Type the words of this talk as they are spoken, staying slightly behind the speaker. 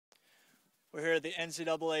We're here at the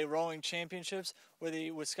NCAA Rowing Championships, where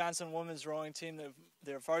the Wisconsin women's rowing team,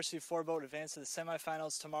 their varsity four-boat, advanced to the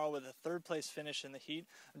semifinals tomorrow with a third-place finish in the heat.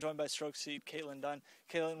 I'm joined by stroke seat Caitlin Dunn.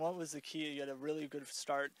 Caitlin, what was the key? You had a really good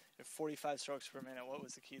start at 45 strokes per minute. What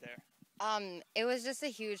was the key there? It was just a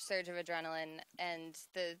huge surge of adrenaline, and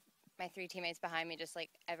my three teammates behind me, just like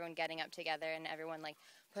everyone getting up together and everyone like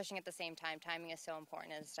pushing at the same time. Timing is so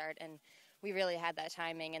important at the start, and we really had that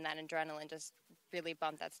timing, and that adrenaline just really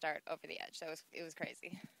bumped that start over the edge. So it was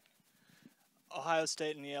crazy. Ohio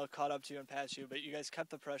State and Yale caught up to you and passed you, but you guys kept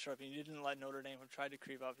the pressure up, and you didn't let Notre Dame, who tried to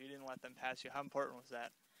creep up, you didn't let them pass you. How important was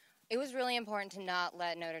that? It was really important to not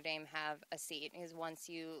let Notre Dame have a seat, because once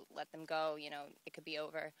you let them go, it could be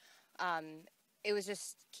over. It was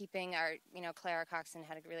just keeping Clara Coxon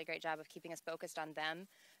had a really great job of keeping us focused on them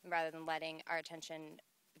rather than letting our attention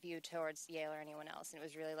view towards Yale or anyone else. And it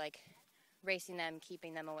was really like racing them,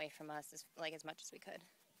 keeping them away from us as much as we could.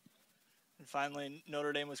 And finally,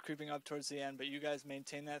 Notre Dame was creeping up towards the end, but you guys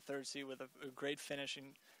maintained that third seed with a great finish,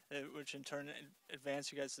 which in turn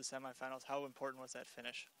advanced you guys to the semifinals. How important was that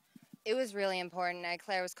finish? It was really important.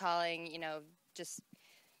 Claire was calling, just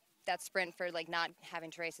that sprint for not having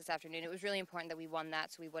to race this afternoon. It was really important that we won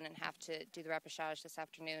that so we wouldn't have to do the repechage this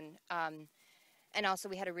afternoon. And also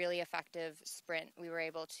we had a really effective sprint. We were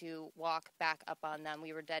able to walk back up on them.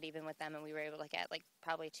 We were dead even with them, and we were able to get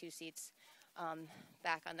probably 2 seats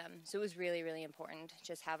back on them. So it was really, really important to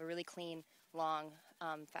just have a really clean, long,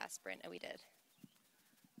 fast sprint, and we did.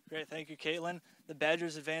 Great, thank you, Caitlin. The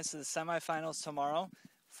Badgers advance to the semifinals tomorrow.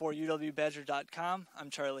 For UWBadger.com, I'm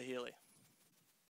Charlie Healy.